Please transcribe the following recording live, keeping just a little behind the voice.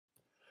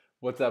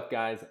What's up,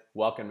 guys?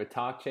 Welcome to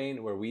WaltonChain,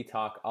 where we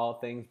talk all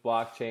things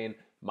blockchain.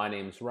 My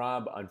name's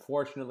Rob.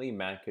 Unfortunately,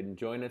 Matt couldn't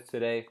join us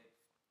today,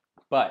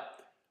 but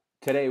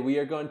today we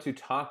are going to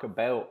talk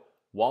about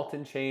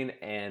WaltonChain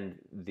and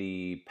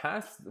the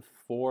past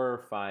 4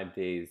 or 5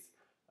 days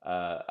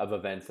of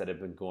events that have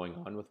been going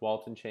on with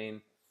WaltonChain.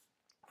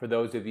 For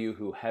those of you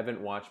who haven't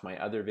watched my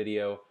other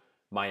video,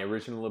 my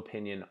original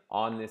opinion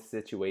on this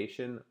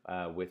situation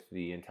with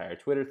the entire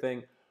Twitter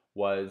thing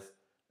was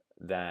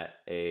that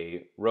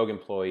a rogue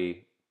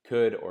employee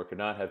could or could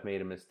not have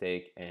made a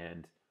mistake,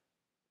 and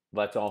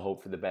let's all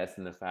hope for the best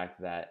in the fact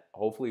that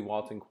hopefully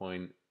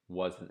WaltonCoin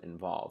wasn't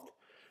involved.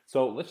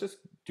 So let's just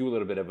do a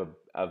little bit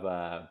of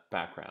a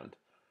background.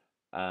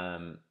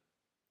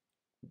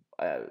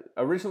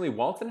 Originally,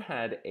 Walton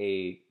had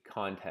a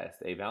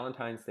contest, a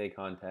Valentine's Day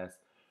contest.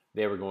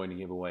 They were going to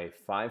give away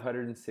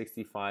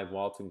 565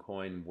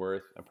 WaltonCoin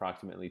worth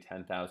approximately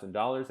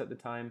 $10,000 at the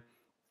time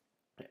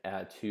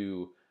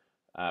to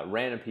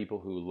random people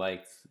who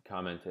liked,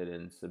 commented,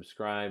 and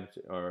subscribed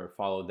or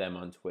followed them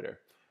on Twitter.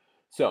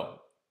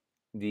 So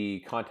the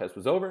contest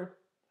was over.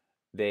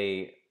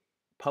 They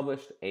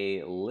published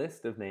a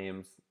list of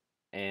names,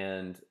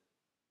 and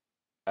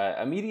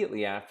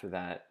immediately after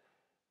that,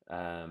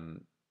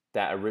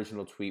 that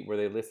original tweet where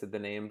they listed the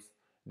names,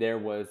 there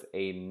was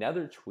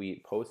another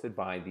tweet posted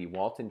by the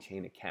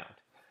WaltonChain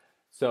account.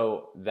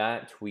 So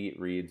that tweet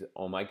reads,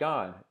 "Oh my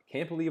God,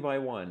 can't believe I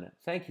won.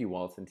 Thank you,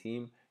 Walton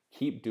team.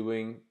 Keep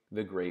doing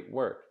the great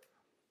work."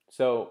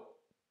 So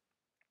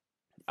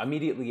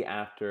immediately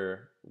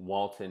after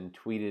Walton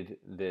tweeted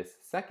this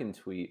second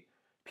tweet,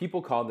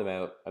 people called them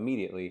out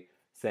immediately,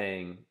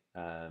 saying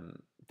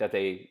that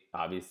they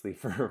obviously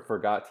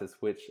forgot to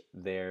switch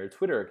their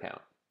Twitter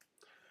account.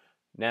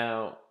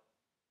 Now,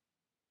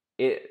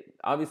 it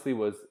obviously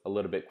was a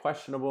little bit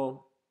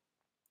questionable,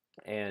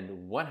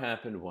 and what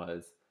happened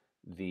was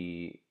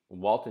the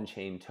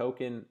WaltonChain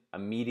token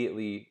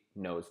immediately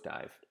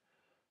nosedived.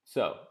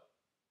 So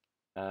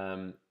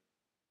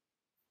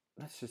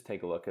let's just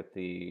take a look at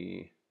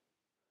the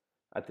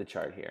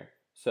chart here.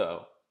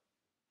 So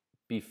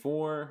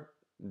before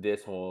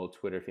this whole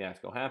Twitter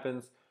fiasco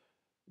happens,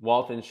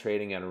 Walton's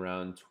trading at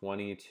around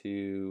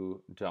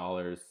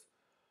 $22,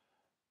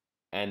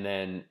 and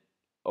then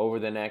over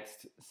the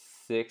next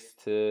 6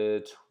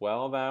 to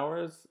 12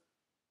 hours,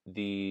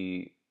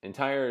 the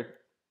entire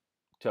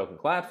token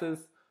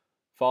collapses,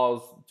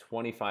 falls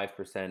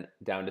 25%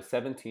 down to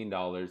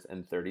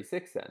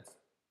 $17.36.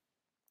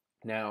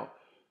 Now,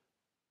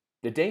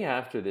 the day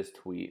after this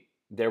tweet,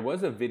 there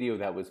was a video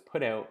that was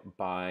put out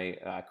by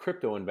a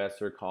crypto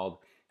investor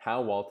called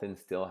 "How Walton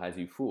Still Has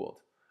You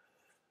Fooled."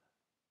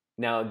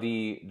 Now,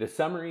 the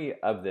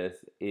summary of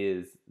this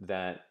is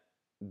that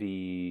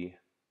the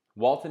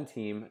Walton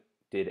team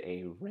did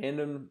a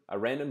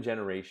random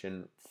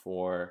generation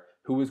for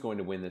who was going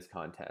to win this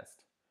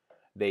contest.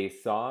 They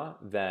saw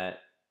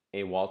that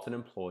a Walton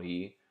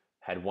employee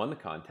had won the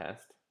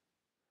contest,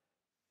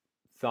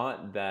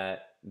 thought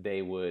that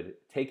they would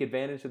take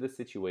advantage of the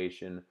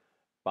situation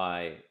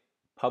by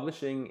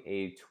publishing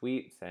a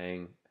tweet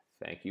saying,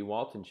 "Thank you,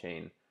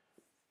 WaltonChain,"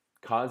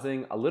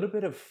 causing a little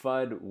bit of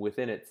FUD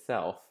within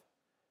itself,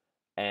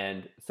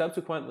 and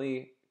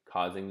subsequently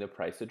causing the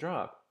price to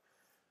drop,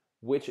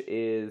 which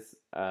is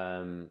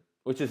an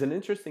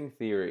interesting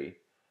theory.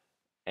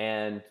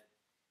 And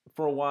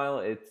for a while,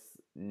 it's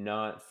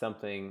not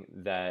something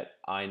that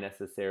I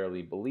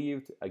necessarily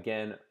believed.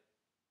 Again,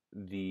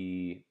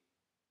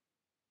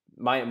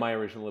 my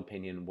original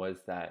opinion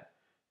was that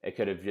it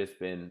could have just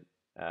been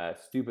a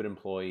stupid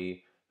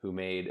employee who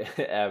made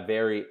a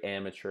very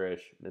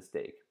amateurish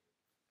mistake.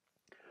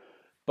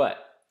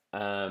 But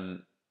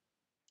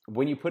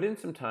when you put in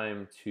some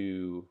time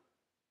to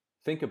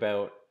think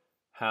about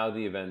how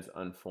the events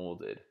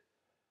unfolded,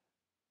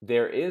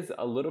 there is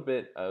a little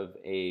bit of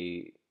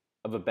a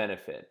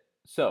benefit.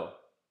 So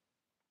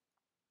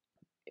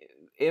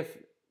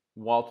if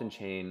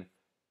WaltonChain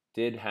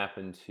did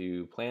happen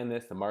to plan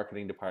this, the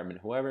marketing department,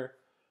 whoever,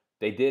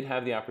 they did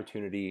have the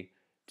opportunity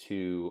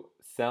to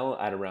sell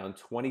at around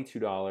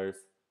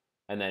 $22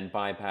 and then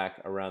buy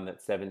back around that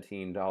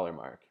 $17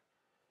 mark.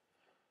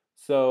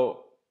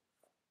 So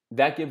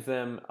that gives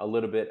them a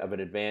little bit of an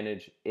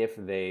advantage if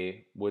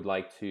they would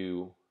like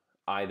to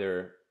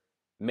either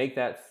make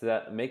that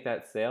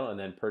sale and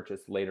then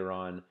purchase later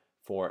on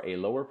for a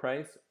lower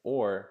price,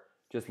 or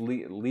just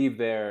leave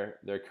their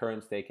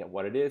current stake at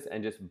what it is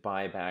and just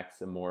buy back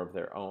some more of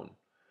their own.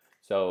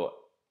 So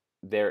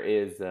there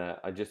is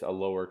just a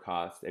lower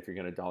cost if you're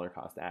going to dollar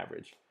cost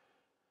average.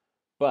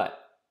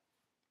 But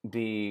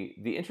the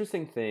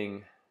interesting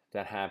thing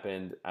that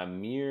happened a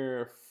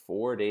mere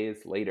 4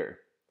 days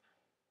later,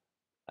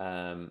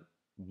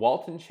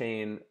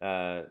 WaltonChain,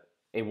 a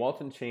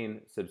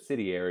WaltonChain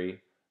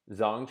subsidiary,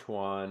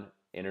 Zhongchuan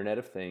Internet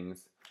of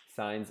Things,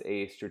 signs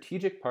a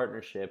strategic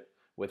partnership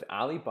with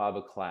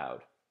Alibaba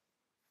Cloud.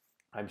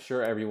 I'm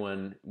sure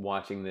everyone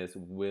watching this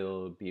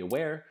will be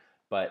aware,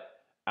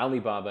 but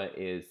Alibaba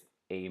is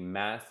a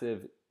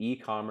massive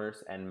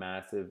e-commerce and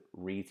massive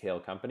retail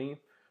company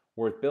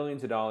worth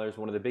billions of dollars,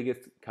 one of the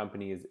biggest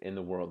companies in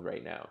the world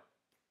right now.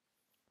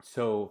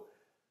 So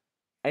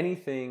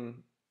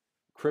anything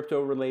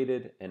crypto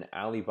related and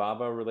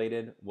Alibaba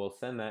related will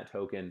send that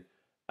token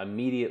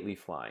immediately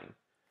flying.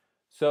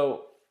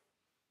 So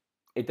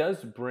it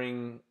does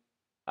bring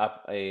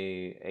up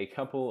a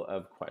couple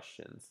of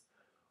questions.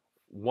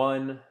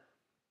 One,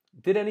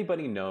 did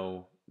anybody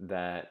know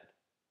that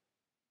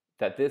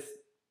this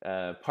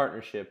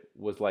partnership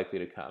was likely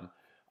to come?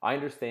 I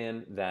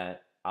understand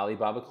that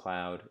Alibaba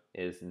Cloud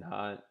is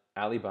not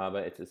Alibaba;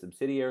 it's a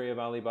subsidiary of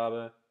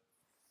Alibaba,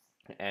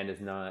 and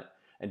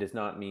does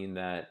not mean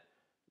that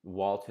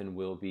Walton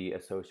will be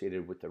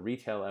associated with the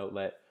retail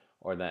outlet,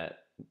 or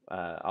that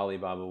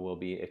Alibaba will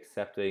be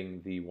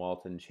accepting the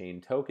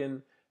WaltonChain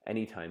token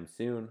anytime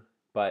soon.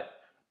 But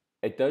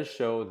it does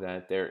show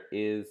that there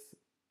is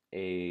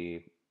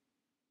a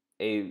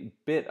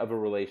bit of a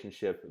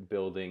relationship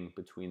building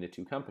between the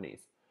two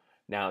companies.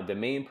 Now, the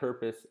main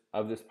purpose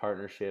of this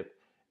partnership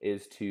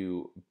is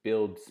to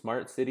build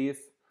smart cities.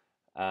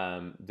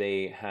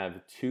 They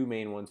have two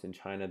main ones in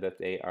China that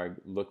they are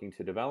looking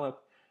to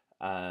develop,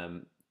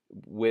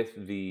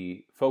 with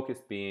the focus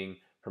being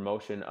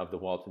promotion of the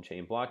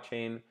WaltonChain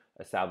blockchain,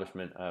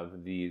 establishment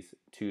of these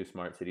two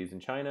smart cities in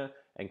China,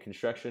 and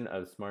construction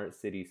of smart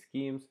city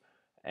schemes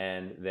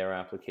and their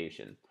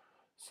application.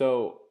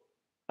 So,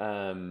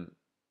 and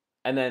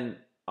then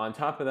on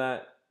top of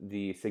that,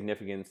 the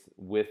significance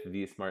with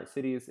these smart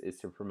cities is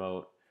to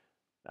promote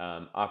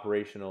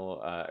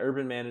operational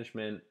urban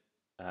management,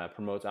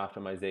 promotes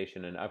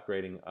optimization and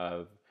upgrading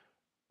of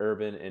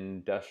urban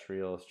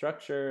industrial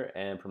structure,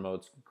 and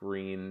promotes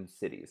green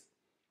cities.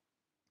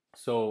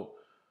 So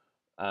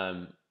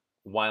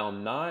while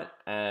not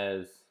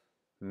as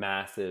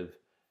massive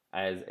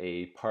as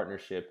a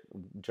partnership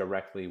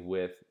directly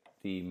with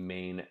the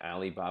main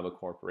Alibaba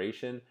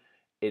corporation,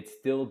 it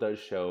still does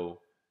show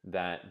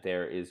that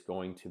there is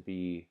going to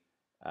be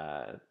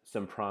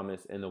some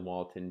promise in the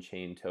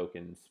WaltonChain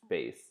token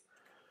space.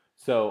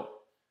 So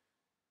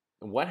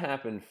what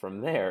happened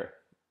from there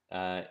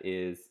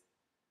is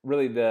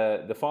really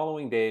the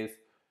following days,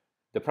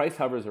 the price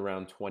hovers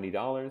around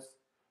 $20,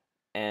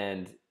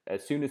 and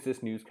as soon as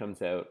this news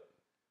comes out,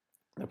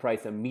 the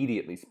price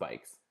immediately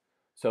spikes.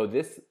 So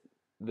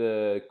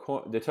the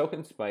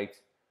token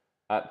spiked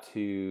up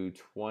to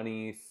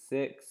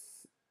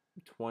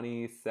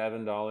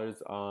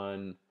 $27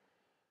 on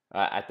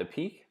at the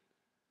peak.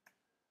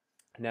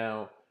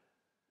 Now,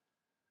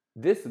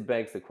 this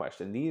begs the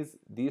question,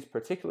 these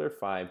particular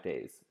 5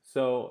 days.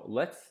 So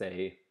let's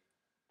say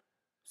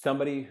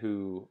somebody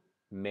who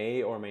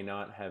may or may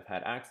not have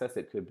had access,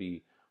 it could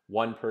be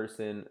one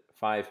person,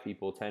 5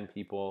 people, 10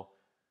 people,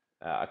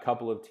 a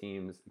couple of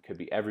teams, it could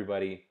be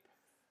everybody.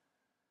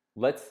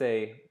 Let's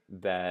say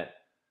that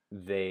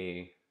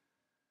they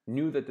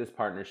knew that this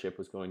partnership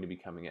was going to be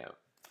coming out.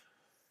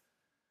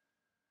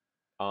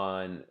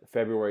 On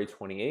February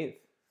 28th,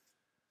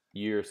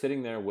 you're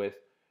sitting there with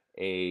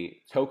a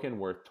token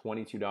worth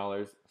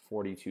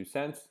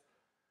 $22.42.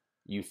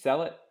 You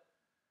sell it,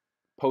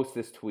 post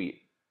this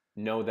tweet.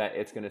 Know that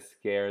it's going to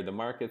scare the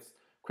markets.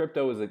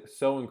 Crypto is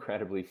so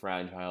incredibly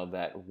fragile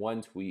that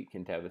one tweet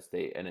can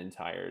devastate an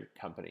entire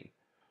company.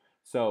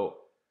 So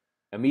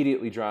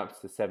immediately drops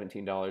to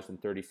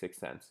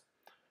 $17.36.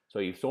 So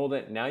you've sold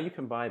it. Now you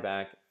can buy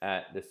back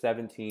at the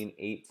 $17,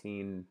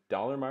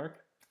 $18 mark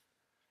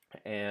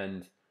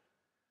and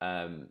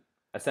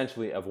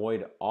essentially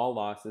avoid all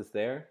losses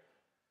there.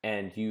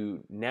 And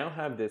you now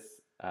have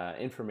this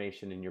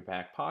information in your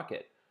back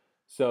pocket.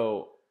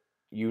 So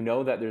you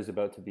know that there's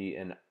about to be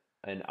an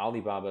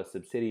Alibaba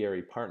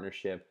subsidiary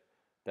partnership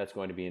that's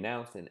going to be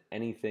announced, and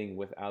anything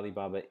with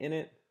Alibaba in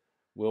it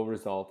will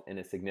result in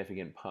a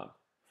significant pump.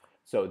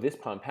 So this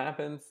pump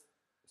happens,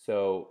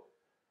 so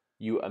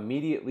you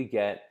immediately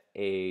get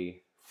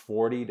a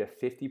 40 to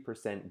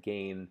 50%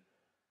 gain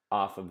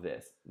off of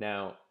this.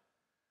 Now,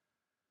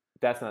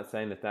 that's not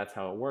saying that that's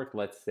how it worked.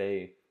 Let's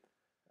say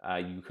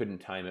you couldn't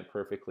time it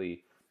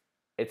perfectly.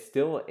 It's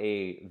still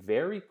a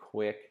very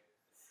quick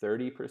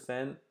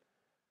 30%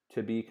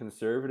 to be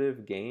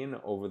conservative gain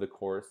over the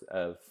course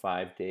of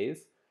 5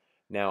 days.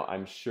 Now,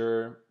 I'm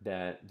sure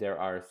that there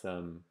are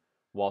some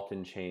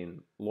WaltonChain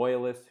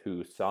loyalists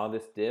who saw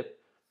this dip,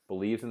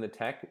 believes in the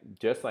tech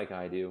just like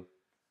I do,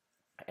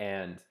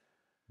 and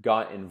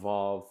got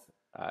involved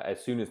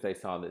as soon as they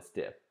saw this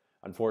dip.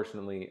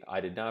 Unfortunately, I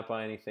did not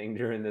buy anything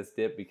during this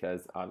dip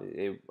because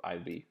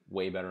I'd be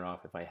way better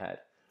off if I had.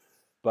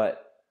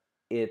 But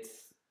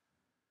it's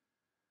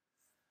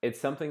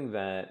something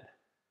that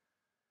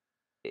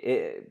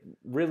it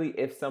really,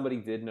 if somebody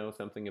did know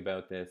something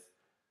about this,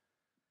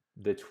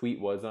 the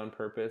tweet was on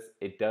purpose.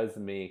 It does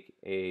make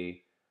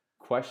a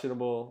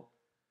questionable,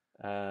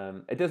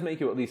 it does make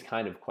you at least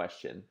kind of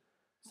question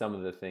some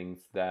of the things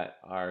that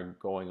are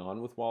going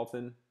on with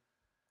Walton.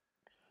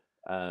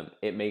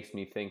 It makes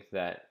me think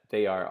that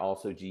they are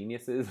also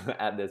geniuses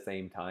at the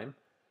same time.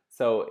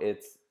 So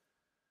it's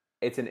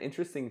an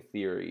interesting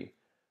theory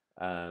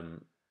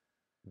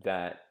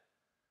that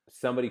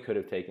somebody could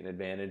have taken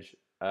advantage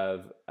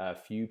of a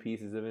few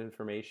pieces of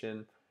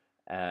information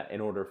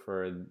in order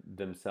for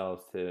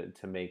themselves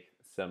to make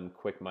some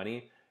quick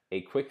money,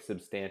 a quick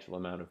substantial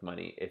amount of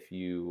money if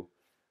you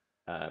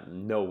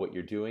know what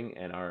you're doing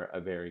and are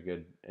a very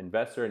good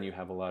investor and you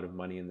have a lot of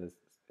money in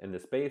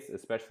this space,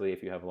 especially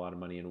if you have a lot of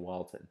money in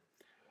Walton.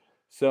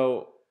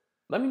 So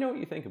let me know what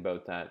you think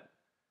about that.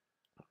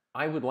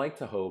 I would like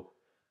to hope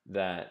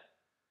that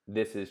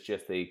this is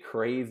just a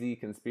crazy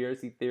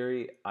conspiracy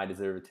theory. I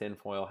deserve a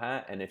tinfoil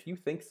hat. And if you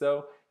think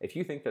so, if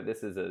you think that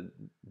this is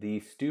the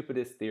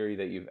stupidest theory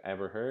that you've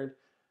ever heard,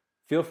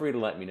 feel free to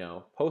let me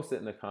know. Post it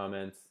in the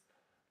comments.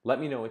 Let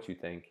me know what you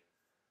think.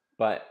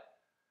 But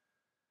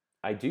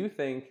I do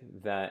think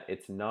that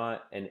it's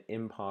not an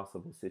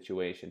impossible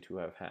situation to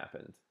have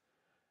happened.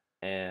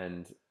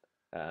 And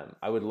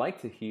I would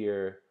like to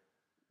hear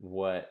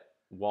what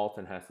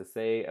Walton has to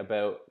say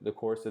about the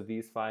course of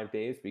these 5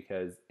 days,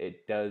 because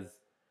it does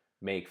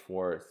make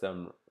for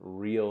some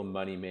real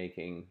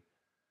money-making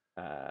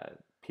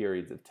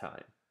periods of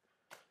time.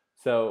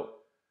 So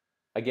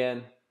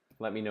again,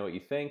 let me know what you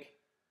think.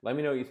 Let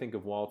me know what you think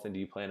of Walton. Do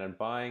you plan on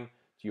buying?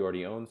 Do you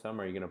already own some?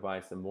 Are you going to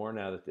buy some more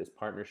now that this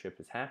partnership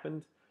has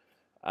happened?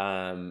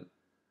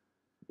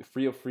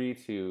 Feel free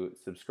to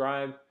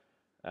subscribe.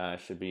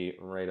 Should be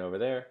right over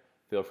there.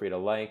 Feel free to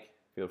like.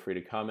 Feel free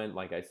to comment,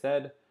 like I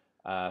said.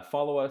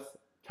 Follow us,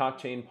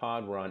 TalkChain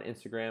Pod. We're on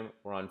Instagram.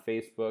 We're on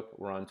Facebook.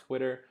 We're on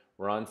Twitter.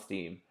 We're on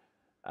Steam.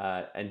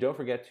 And don't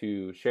forget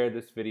to share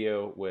this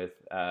video with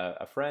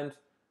a friend,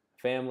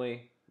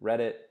 family,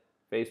 Reddit,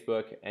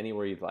 Facebook,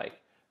 anywhere you'd like.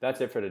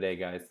 That's it for today,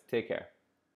 guys. Take care.